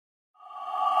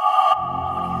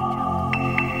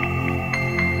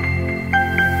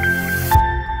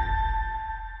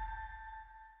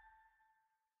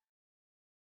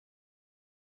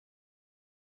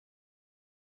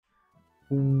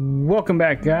Welcome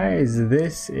back, guys.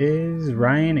 This is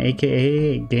Ryan,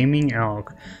 aka Gaming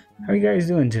Elk. How are you guys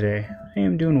doing today? I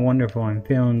am doing wonderful. I'm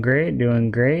feeling great, doing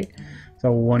great. It's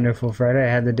a wonderful Friday. I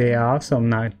had the day off, so I'm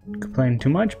not complaining too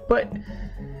much. But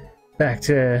back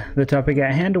to the topic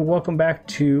at hand. Welcome back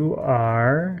to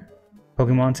our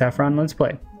Pokemon Saffron Let's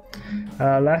Play.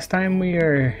 Last time we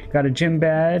got a gym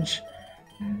badge,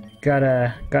 got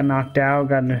knocked out,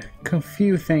 got a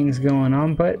few things going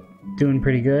on, but doing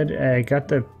pretty good. I got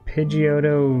the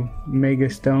Pidgeotto Mega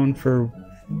Stone for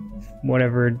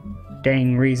whatever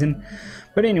dang reason.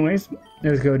 But anyways,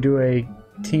 let's go do a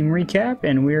team recap,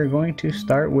 and we are going to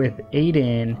start with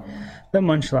Aiden, the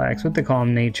Munchlax with the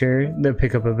Calm Nature, the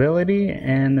Pickup ability,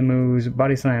 and the moves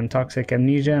Body Slam, Toxic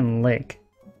Amnesia, and Lick.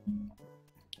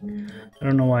 I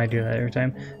don't know why I do that every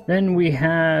time. Then we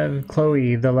have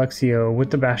Chloe, the Luxio,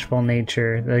 with the Bashful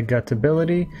Nature, the Guts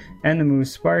ability, and the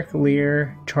moves Spark,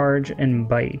 Leer, Charge, and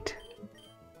Bite.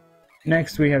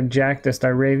 Next we have Jack, the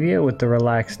Staravia, with the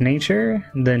Relaxed Nature,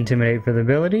 the Intimidate for the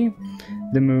ability,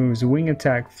 the moves Wing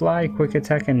Attack, Fly, Quick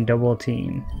Attack, and Double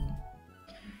Team.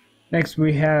 Next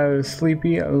we have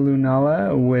Sleepy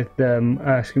Lunala with the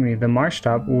the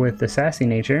Marshtomp with the Sassy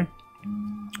Nature,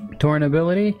 Torrent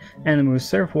ability, and the moves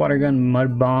Surf, Water Gun,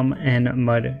 Mud Bomb, and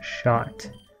Mud Shot.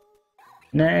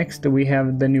 Next we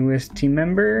have the newest team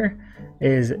member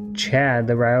is Chad,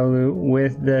 the Riolu,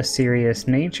 with the Serious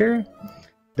Nature,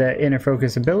 the Inner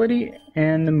Focus ability,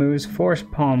 and the moves Force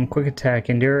Palm, Quick Attack,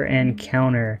 Endure, and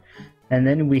Counter. And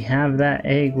then we have that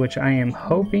egg, which I am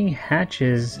hoping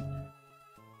hatches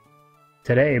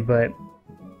today, but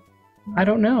I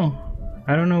don't know.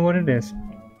 I don't know what it is.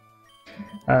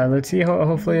 Let's see.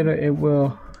 Hopefully it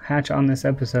will hatch on this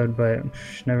episode, but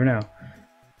never know.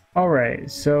 Alright,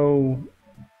 so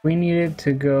we needed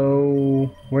to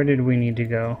go... Where did we need to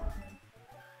go?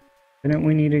 Didn't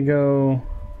we need to go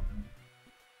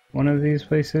one of these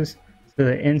places? To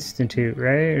the Institute,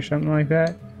 right? Or something like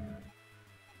that?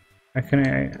 I don't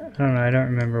know. I don't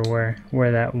remember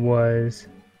where that was.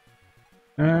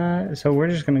 So we're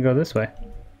just gonna go this way.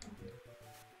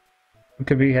 We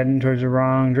could be heading towards the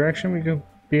wrong direction. We could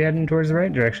be heading towards the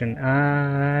right direction.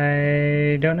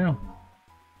 I don't know.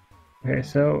 Okay,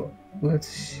 so let's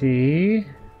see.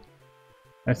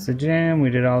 That's the gym. We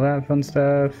did all that fun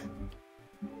stuff.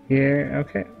 Here,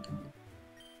 okay.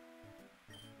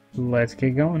 Let's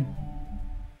get going.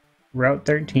 Route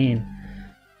 13.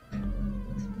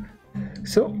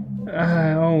 So,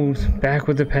 oh, back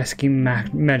with the pesky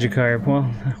Magikarp. Well,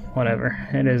 whatever.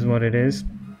 It is what it is.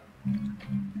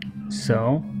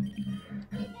 So,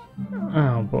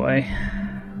 oh boy,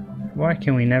 why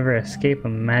can we never escape a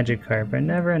Magikarp? I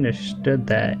never understood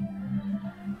that.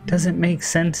 Doesn't make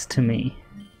sense to me.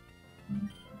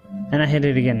 And I hit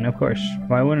it again, of course.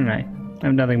 Why wouldn't I? I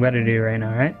have nothing better to do right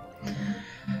now, right?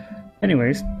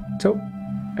 Anyways, so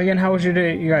again, how was your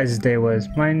day? You guys' day was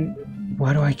mine.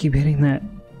 Why do I keep hitting that?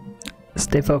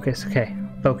 Stay focused. Okay,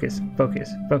 focus.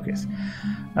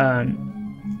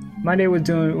 My day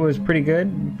was pretty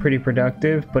good, pretty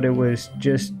productive, but it was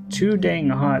just too dang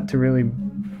hot to really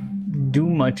do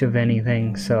much of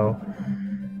anything. So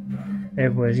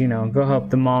it was, you know, go help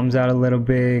the moms out a little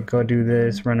bit, go do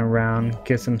this, run around,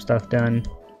 get some stuff done.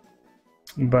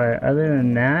 But other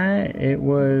than that, it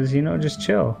was, you know, just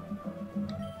chill.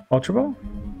 Ultra Ball?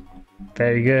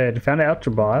 Very good. Found an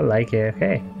Ultra Ball. I like it.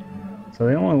 Okay. So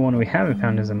the only one we haven't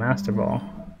found is a Master Ball.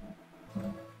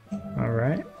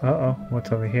 Alright. Uh-oh.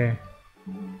 What's over here?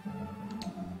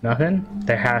 Nothing?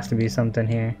 There has to be something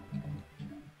here.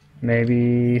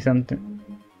 Maybe something.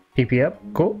 PP up.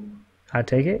 Cool. I'll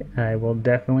take it. I will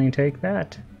definitely take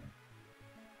that.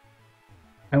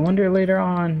 I wonder later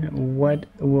on what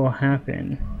will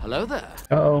happen. Hello there.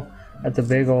 Uh-oh. That's a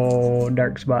big old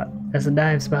dark spot. That's a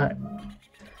dive spot.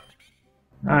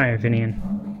 Alright, Finian.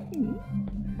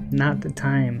 Not the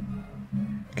time.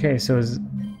 Okay, so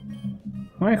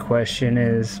my question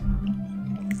is,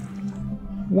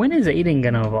 when is Aiden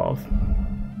gonna evolve?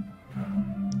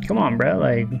 Come on, bro.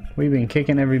 Like, we've been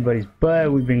kicking everybody's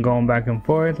butt. We've been going back and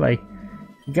forth. Like,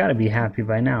 you gotta be happy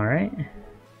by now, right?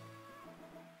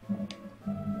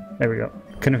 There we go.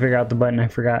 Couldn't figure out the button. I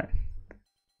forgot.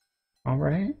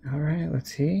 Alright,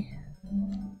 let's see.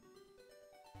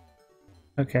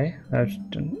 Okay, that's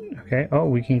okay. Oh,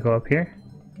 we can go up here.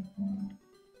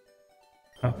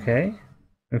 Okay,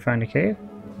 we find a cave.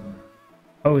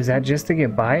 Oh, is that just to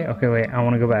get by? Okay, wait, I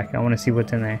want to go back. I want to see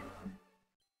what's in there.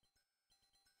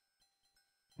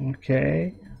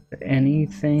 Okay,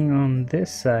 anything on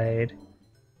this side?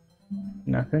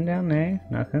 Nothing down there.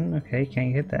 Nothing. Okay,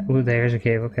 can't get that. Ooh, there's a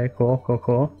cave. Okay, cool.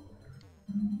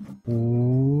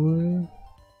 Ooh.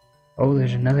 Oh,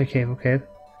 there's another cave, okay.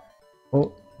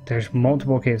 Oh, there's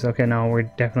multiple caves. Okay, no, we're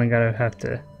definitely gonna have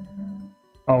to...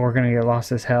 Oh, we're gonna get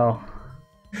lost as hell.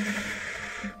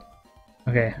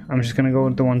 Okay, I'm just gonna go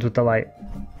with the ones with the light.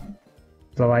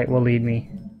 The light will lead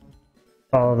me.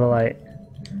 Follow the light.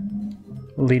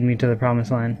 Lead me to the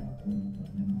promised land.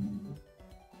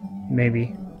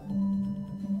 Maybe.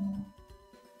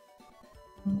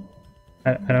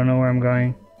 I don't know where I'm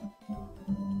going.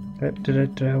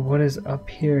 What is up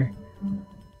here?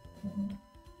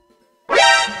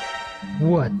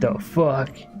 What the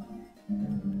fuck?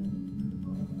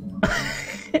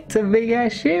 It's a big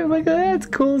ass ship. Look at that. It's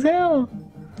cool as hell.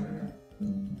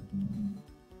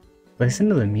 Listen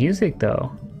to the music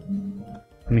though.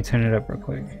 Let me turn it up real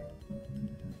quick.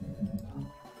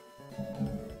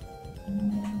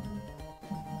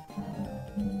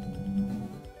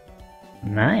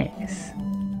 Nice.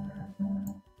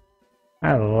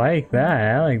 I like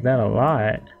that. I like that a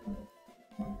lot.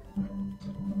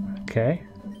 Okay.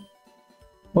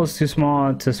 Well, it's too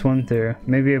small to swim through.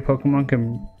 Maybe a Pokemon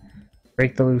can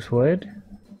break the loose wood?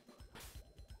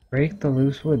 Break the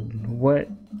loose wood. What?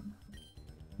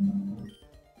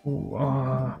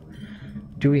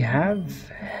 Do we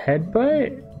have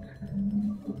headbutt?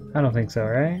 I don't think so,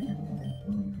 right?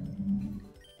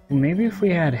 Maybe if we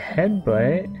had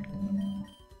headbutt.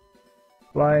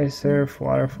 Fly, surf,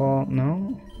 waterfall.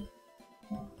 No?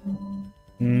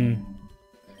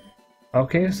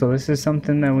 Okay, so this is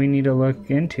something that we need to look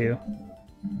into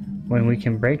when we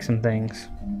can break some things.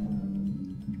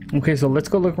 Okay, so let's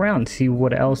go look around, see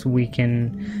what else we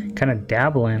can kind of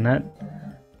dabble in.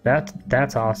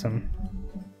 That's awesome.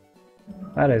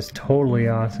 That is totally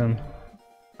awesome.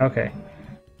 Okay,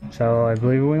 so I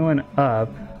believe we went up,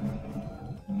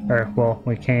 or well,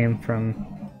 we came from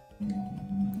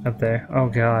up there. Oh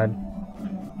god.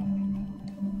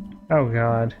 Oh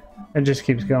god. It just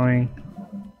keeps going.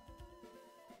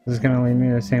 Is this gonna lead me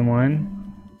to the same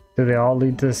one? Do they all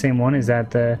lead to the same one? Is that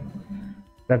the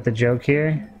joke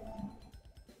here?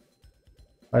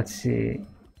 Let's see.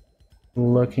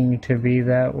 Looking to be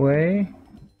that way.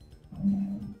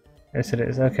 Yes, it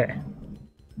is. Okay.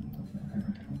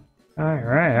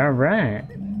 Alright, alright.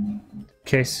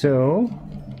 Okay, so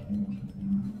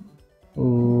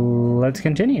let's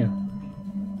continue.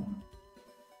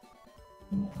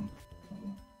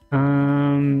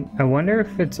 I wonder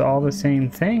if it's all the same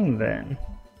thing then.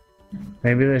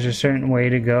 Maybe there's a certain way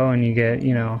to go and you get,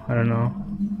 you know, I don't know,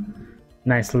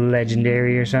 nice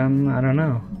legendary or something. I don't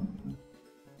know.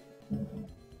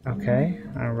 Okay,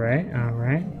 alright,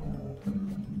 alright.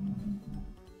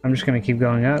 I'm just gonna keep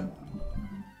going up.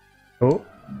 Oh.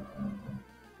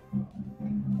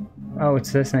 Oh,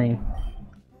 it's this thing.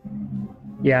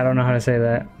 Yeah, I don't know how to say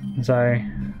that. I'm sorry.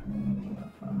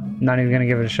 Not even gonna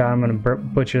give it a shot. I'm gonna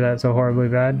butcher that so horribly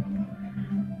bad.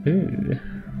 Ooh.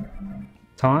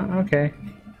 Taunt? Okay.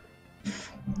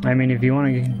 I mean, if you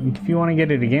wanna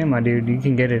get it again, my dude, you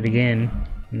can get it again.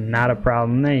 Not a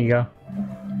problem. There you go.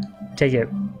 Take it.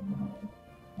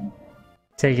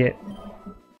 Take it.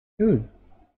 Ooh.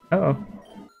 Uh-oh.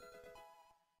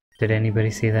 Did anybody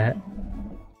see that?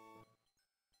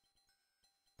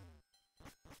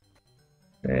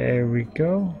 There we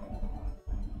go.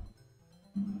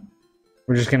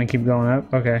 We're just gonna keep going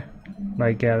up? Okay.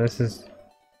 Like, yeah, this is...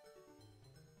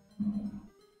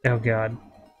 Oh god.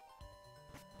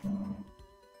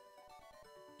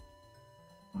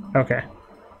 Okay.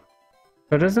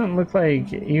 So it doesn't look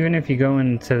like, even if you go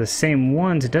into the same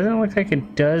ones, it doesn't look like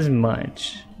it does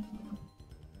much.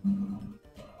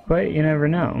 But you never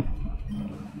know.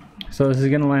 So this is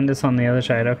gonna land us on the other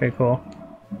side. Okay, cool.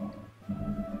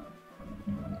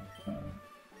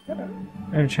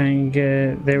 They were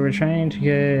trying to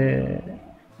get...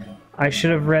 I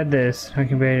should have read this. I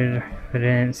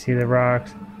didn't see the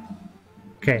rocks.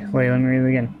 Okay, wait, let me read it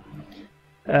again.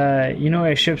 You know,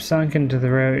 a ship sunk into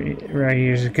the road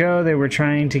years ago. They were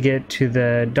trying to get to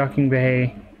the docking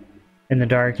bay in the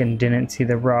dark and didn't see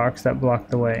the rocks that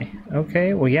blocked the way.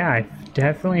 Okay, well yeah, I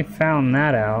definitely found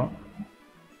that out.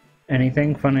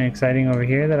 Anything fun and exciting over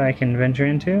here that I can venture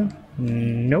into?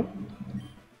 Nope.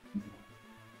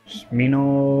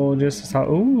 Mino just saw.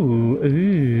 Ooh.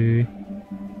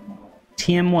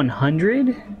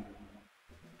 TM100?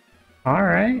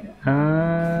 Alright.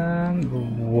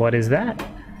 What is that?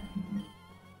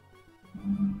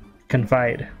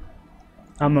 Confide.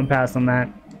 I'm gonna pass on that.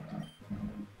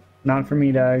 Not for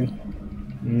me, Doug.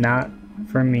 Not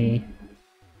for me.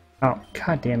 Oh,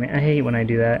 god damn it. I hate when I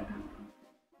do that.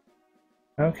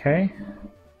 Okay.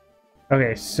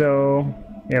 Okay, so...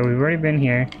 yeah, we've already been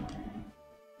here.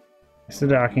 It's the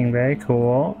docking bay.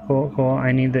 Cool, cool, cool.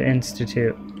 I need the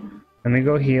Institute. Let me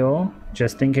go heal,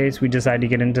 just in case we decide to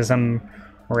get into some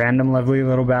random lovely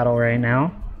little battle right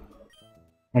now.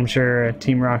 I'm sure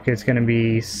Team Rocket's gonna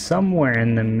be somewhere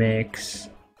in the mix.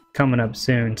 Coming up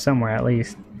soon, somewhere at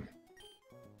least.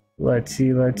 Let's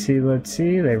see, let's see, let's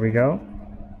see. There we go.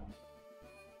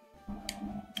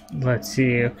 Let's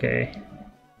see, okay.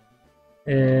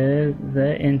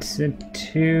 The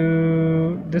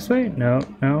Institute... this way? No,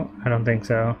 no, I don't think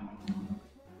so.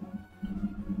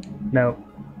 Nope.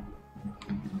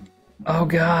 Oh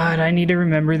god, I need to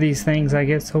remember these things. I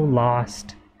get so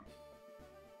lost.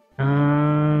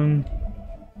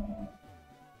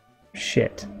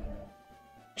 Shit.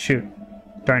 Shoot.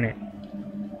 Darn it.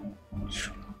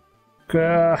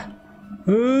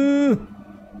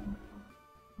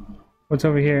 What's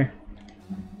over here?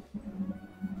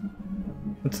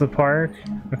 What's the park?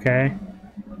 Okay.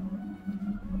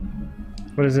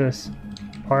 What is this?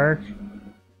 Park?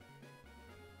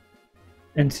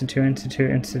 Institute, Institute,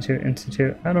 Institute,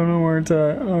 Institute. I don't know where it's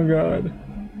at. Oh god.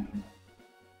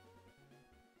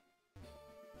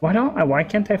 Why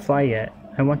can't I fly yet?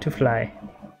 I want to fly.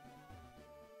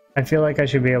 I feel like I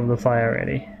should be able to fly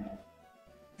already.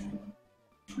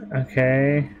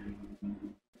 Okay.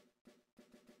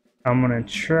 I'm gonna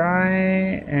try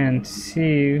and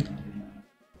see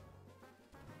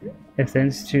if the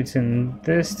Institute's in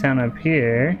this town up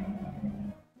here.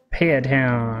 Pay a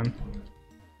town.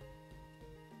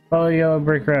 Follow Yellow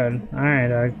Brick Road. Alright,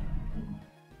 dog.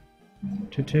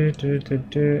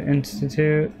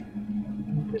 Institute.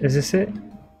 Is this it?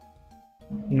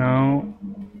 No.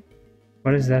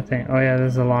 What is that thing? Oh yeah,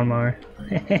 this is a lawnmower.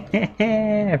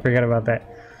 I forgot about that.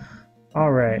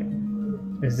 Alright.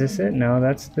 Is this it? No,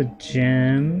 that's the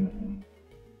gym.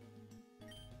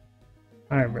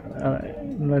 Alright, bro.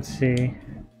 Let's see.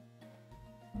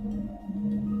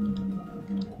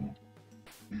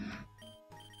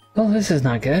 Well, this is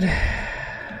not good.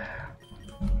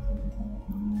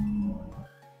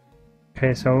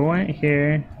 Okay, so we went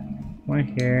here.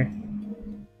 Went here.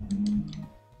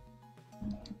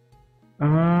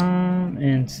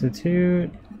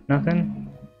 Institute. Nothing.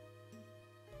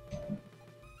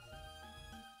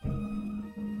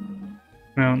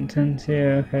 Mountains,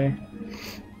 yeah, okay.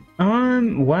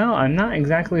 Well, I'm not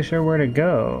exactly sure where to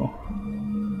go.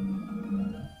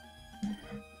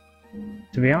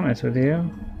 To be honest with you.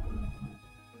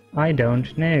 I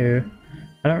don't know.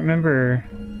 I don't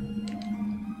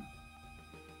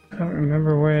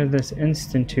remember where this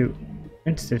institute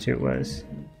was.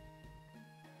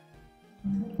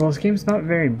 Well, this game's not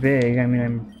very big. I mean, I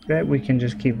bet we can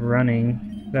just keep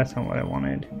running. That's not what I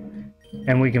wanted.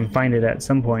 And we can find it at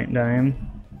some point in time.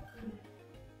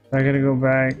 I gotta go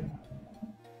back.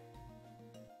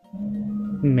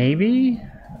 Maybe?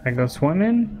 I go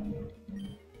swimming?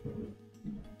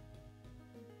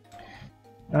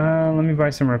 Let me buy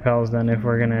some repels then if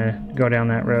we're gonna go down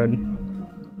that road.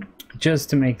 Just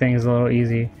to make things a little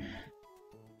easy.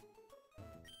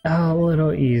 A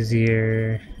little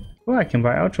easier. Oh, I can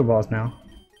buy Ultra Balls now.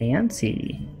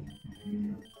 Fancy.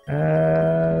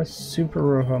 Super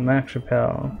Repel, Max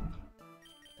Repel.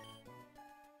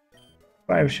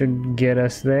 5 should get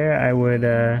us there, I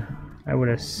would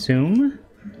assume.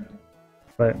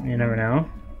 But you never know.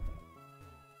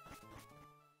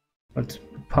 Let's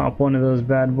pop one of those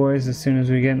bad boys as soon as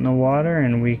we get in the water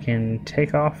and we can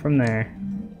take off from there.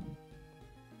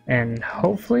 And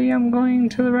hopefully I'm going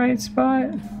to the right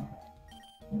spot.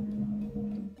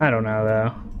 I don't know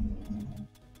though.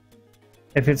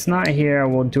 If it's not here, I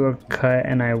will do a cut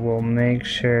and I will make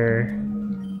sure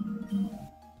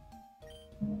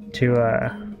to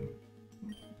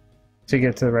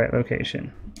get to the right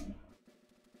location.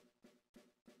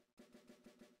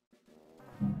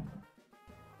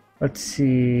 Let's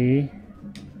see.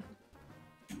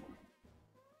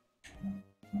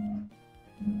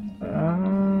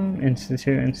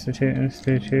 Institute.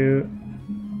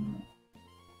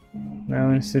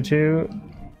 No Institute.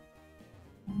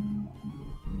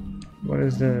 What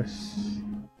is this?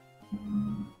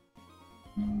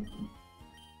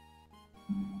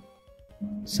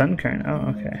 Sunkern. Oh,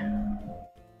 okay.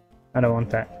 I don't want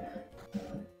that.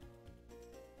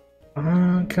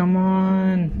 Oh, come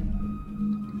on.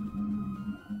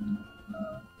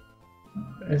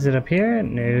 Is it up here?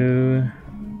 No.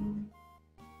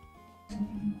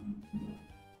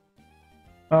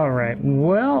 Alright,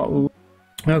 well...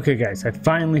 Okay guys, I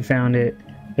finally found it.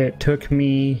 It took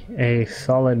me a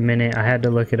solid minute. I had to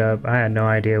look it up. I had no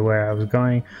idea where I was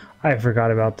going. I forgot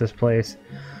about this place.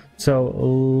 So,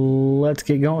 let's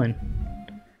get going.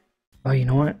 Oh, you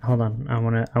know what? Hold on. I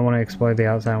wanna explore the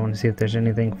outside. I wanna see if there's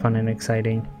anything fun and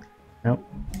exciting. Nope.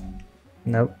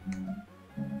 Nope.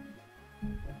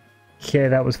 Okay,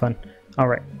 that was fun.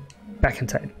 Alright, back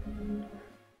inside.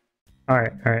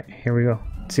 Alright, here we go.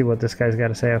 Let's see what this guy's got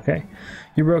to say, okay?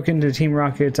 You broke into Team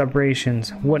Rocket's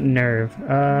operations. What nerve?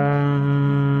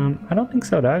 I don't think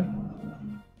so, dog.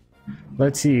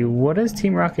 Let's see, what does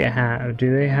Team Rocket have?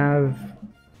 Do they have...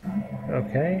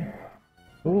 Okay.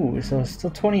 Ooh, so it's still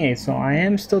 28, so I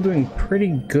am still doing pretty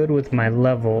good with my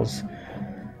levels.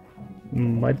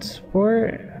 Mud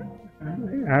Sport?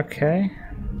 Okay.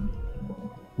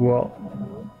 Well,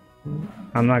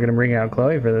 I'm not gonna bring out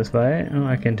Chloe for this fight. Oh,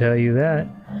 I can tell you that.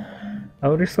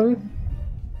 Odor Sleuth?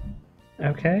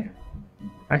 Okay.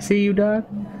 I see you, dog.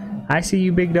 I see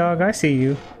you, big dog. I see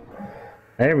you.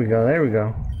 There we go, there we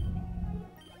go.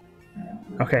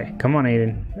 Okay, come on,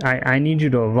 Aiden. I need you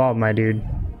to evolve, my dude.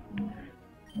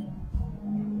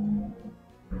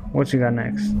 What you got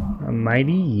next? A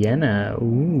Mighty Yena.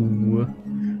 Ooh.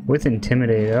 With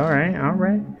Intimidate. Alright,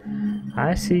 alright.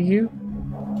 I see you.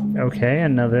 Okay,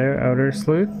 another Outer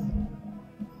Sleuth.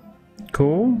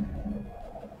 Cool.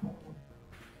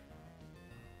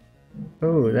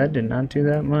 Oh, that did not do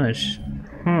that much.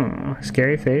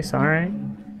 Scary face, alright.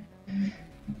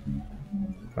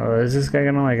 Oh, is this guy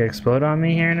gonna like explode on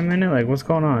me here in a minute? Like, what's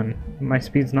going on? My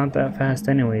speed's not that fast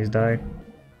anyways, dog.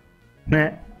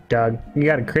 Nah, dog. You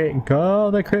got a crit.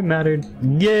 Oh, that crit mattered.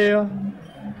 Yeah!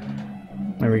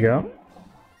 There we go.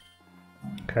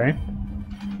 Okay.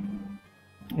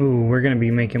 Ooh, we're gonna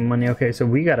be making money. Okay, so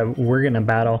we're gonna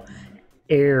battle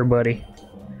air, buddy.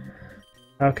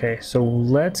 Okay, so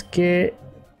let's get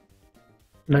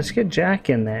Jack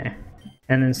in there.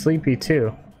 And then Sleepy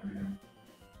too.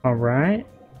 Alright.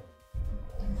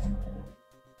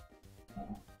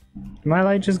 Did my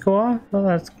light just go off? Well,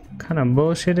 that's kind of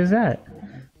bullshit is that?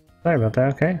 Sorry about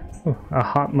that, okay. Ooh, a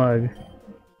hot mug.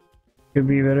 Could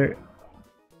be better.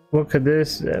 What could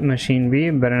this machine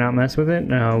be? Better not mess with it?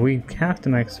 No, we have to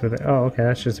mess with it. Oh, okay,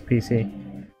 that's just a PC.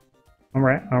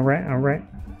 Alright, alright, alright.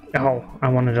 Oh, I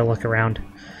wanted to look around.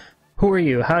 Who are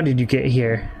you? How did you get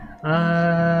here?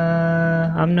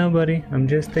 I'm nobody. I'm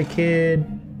just a kid.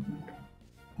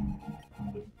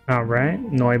 Alright,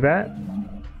 Noibat.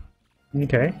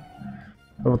 Okay.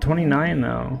 Level 29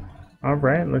 though.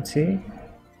 Alright, let's see.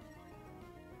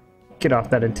 Get off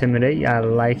that Intimidate. I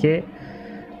like it.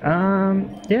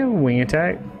 Yeah, wing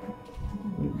attack.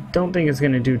 Don't think it's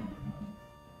gonna do.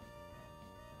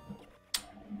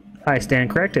 I stand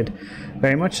corrected.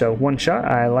 Very much so. One shot.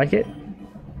 I like it.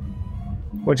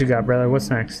 What you got, brother?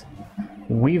 What's next?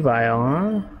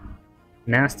 Weavile, huh?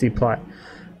 Nasty plot.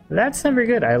 That's never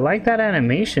good. I like that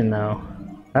animation though.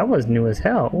 That was new as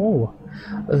hell. Ooh.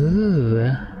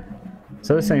 Ooh.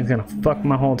 So this thing's gonna fuck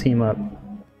my whole team up.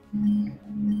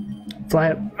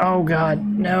 Fly up. Oh god,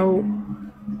 no.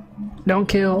 Don't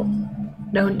kill.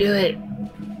 Don't do it.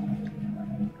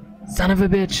 Son of a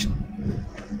bitch.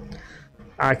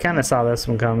 I kind of saw this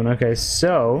one coming. Okay,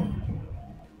 so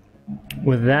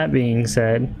with that being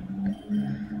said,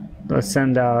 let's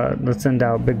send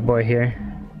out big boy here.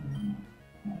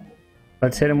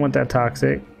 Let's hit him with that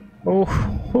toxic. Oh,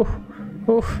 oh,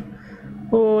 oh,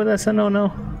 oh, that's a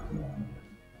no-no.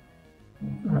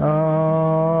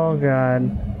 Oh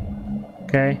god.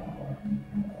 Okay.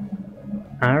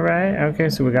 Alright, okay,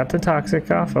 so we got the toxic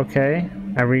off, okay.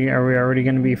 Are we already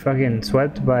gonna be fucking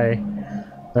swept by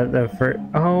the first...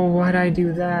 Oh, why'd I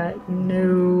do that?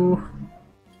 No.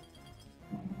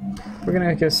 We're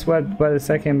gonna get swept by the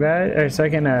second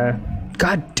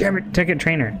god damn it, ticket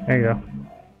trainer. There you go.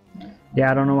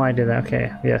 Yeah, I don't know why I did that.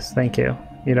 Okay, yes, thank you.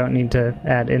 You don't need to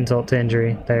add insult to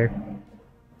injury there.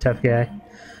 Tough guy.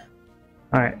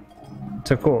 Alright,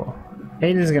 so cool.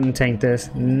 Aiden's gonna tank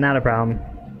this, not a problem.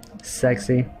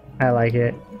 Sexy. I like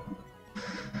it.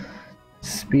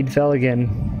 Speed fell again.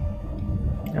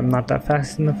 I'm not that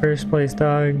fast in the first place,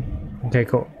 dog. Okay,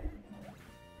 cool.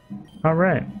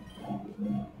 Alright.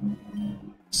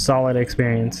 Solid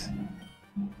experience.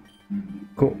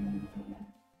 Cool.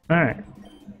 Alright.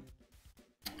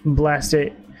 Blast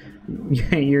it.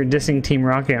 You're dissing Team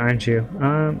Rocket, aren't you?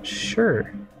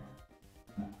 Sure.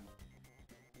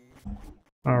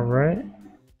 Alright.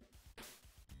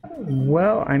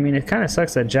 Well, I mean, it kind of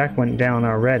sucks that Jack went down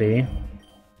already,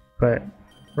 but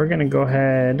we're gonna go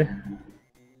ahead.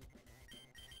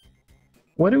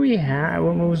 What do we have?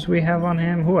 What moves do we have on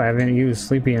him? Who I haven't used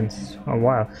Sleepy in a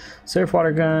while. Surf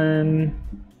water gun.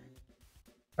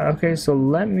 Okay, so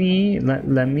let me.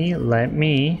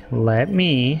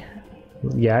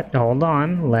 Yeah, hold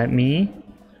on. Let me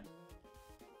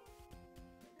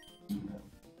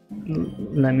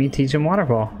teach him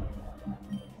waterfall.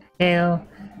 Hell.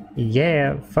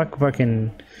 Yeah,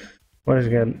 fucking, what is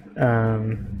good?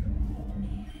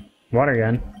 Water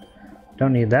gun.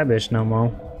 Don't need that bitch no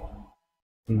more.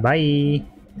 Bye.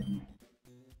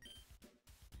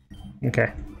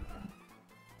 Okay.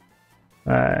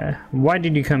 Why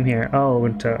did you come here? Oh,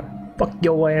 to fuck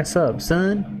your ass up,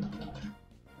 son.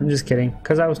 I'm just kidding,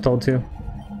 cause I was told to.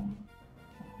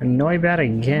 Annoy bat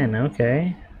again,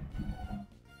 okay.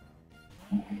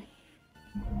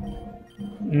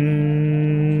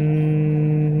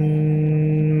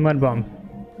 Mud bomb.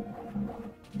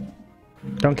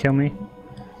 Don't kill me.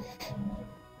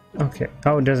 Okay.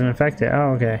 Oh, it doesn't affect it.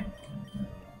 Oh, okay.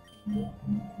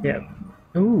 Yep.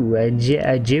 Ooh,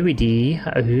 agility.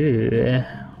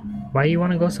 Why you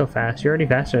want to go so fast? You're already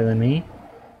faster than me.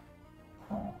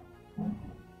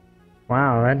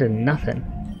 Wow, that did nothing.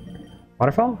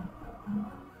 Waterfall?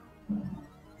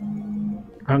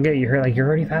 I don't get you. You're like, you're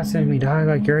already faster than me, dog.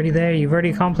 Like, you're already there. You've already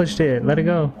accomplished it. Let it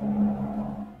go.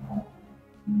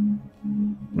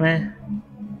 Meh.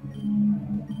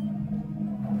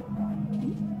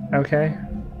 Okay.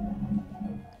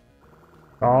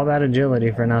 All that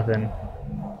agility for nothing.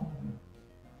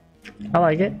 I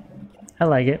like it. I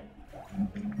like it.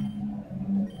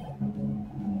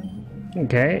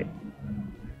 Okay.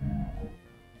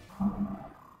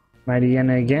 Mighty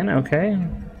Yenna again, okay.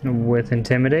 With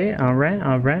Intimidate, alright,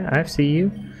 alright, I see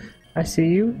you. I see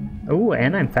you. Oh,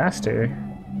 and I'm faster.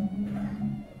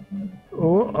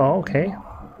 Oh, okay.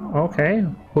 Okay,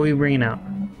 who are you bringing out?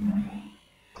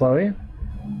 Chloe?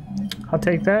 I'll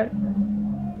take that.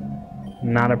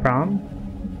 Not a problem.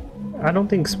 I don't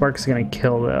think Spark's gonna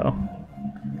kill though.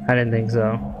 I didn't think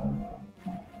so.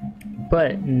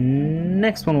 But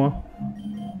next one will.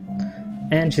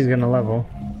 And she's gonna level.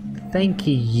 Thank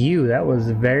you. That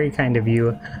was very kind of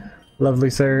you, lovely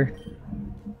sir.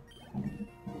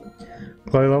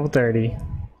 Chloe level 30.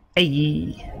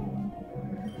 Hey.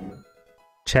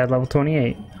 Chad level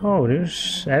 28. Oh,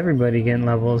 there's everybody getting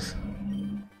levels.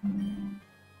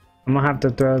 I'm gonna have to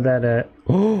throw that at.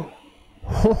 Oh,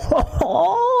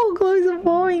 oh, Chloe's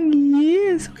evolving.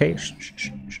 Yes. Okay. Shh, shh,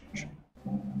 shh, shh, shh.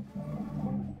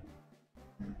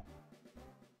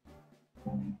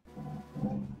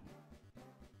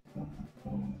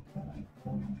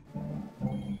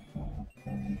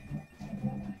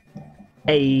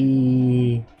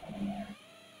 Hey.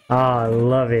 Oh, I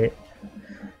love it.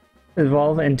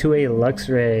 Evolve into a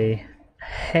Luxray.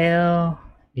 Hell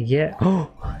yeah.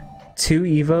 Oh, 2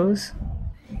 Evos.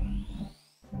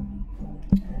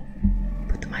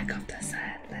 Put the mic off that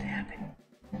side. Let it happen.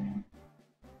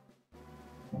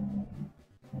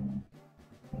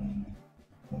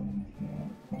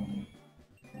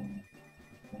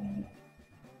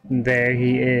 There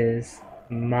he is.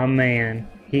 My man.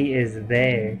 He is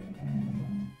there.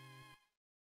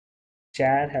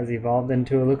 Chad has evolved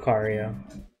into a Lucario.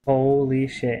 Holy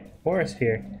shit. Forest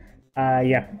Sphere.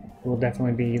 Yeah, we'll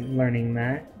definitely be learning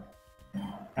that.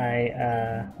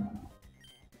 I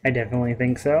definitely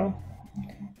think so.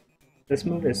 This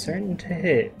move is certain to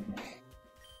hit.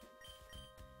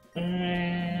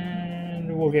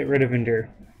 And we'll get rid of Endure.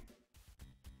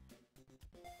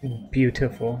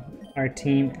 Beautiful. Our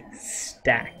team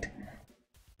stacked.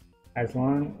 As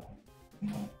long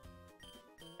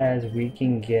as we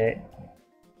can get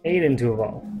Aiden to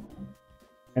evolve.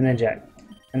 And then Jack.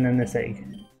 And then this egg.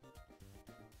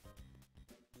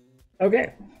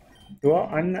 Okay. Well,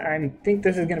 I think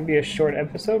this is going to be a short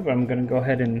episode, but I'm going to go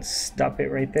ahead and stop it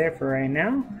right there for right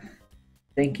now.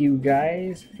 Thank you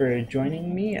guys for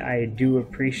joining me. I do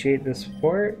appreciate the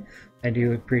support. I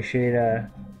do appreciate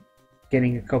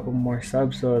getting a couple more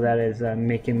subs, so that is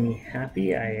making me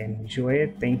happy. I enjoy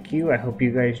it. Thank you. I hope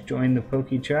you guys join the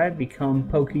Poke Tribe, become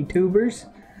PokeTubers.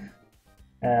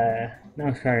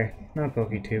 No, sorry, not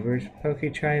PokeTubers,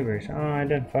 PokeTribers. Oh, I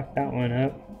done fucked that one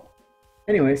up.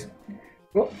 Anyways,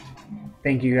 well,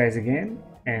 thank you guys again,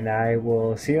 and I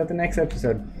will see you at the next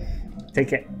episode. Take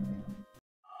care.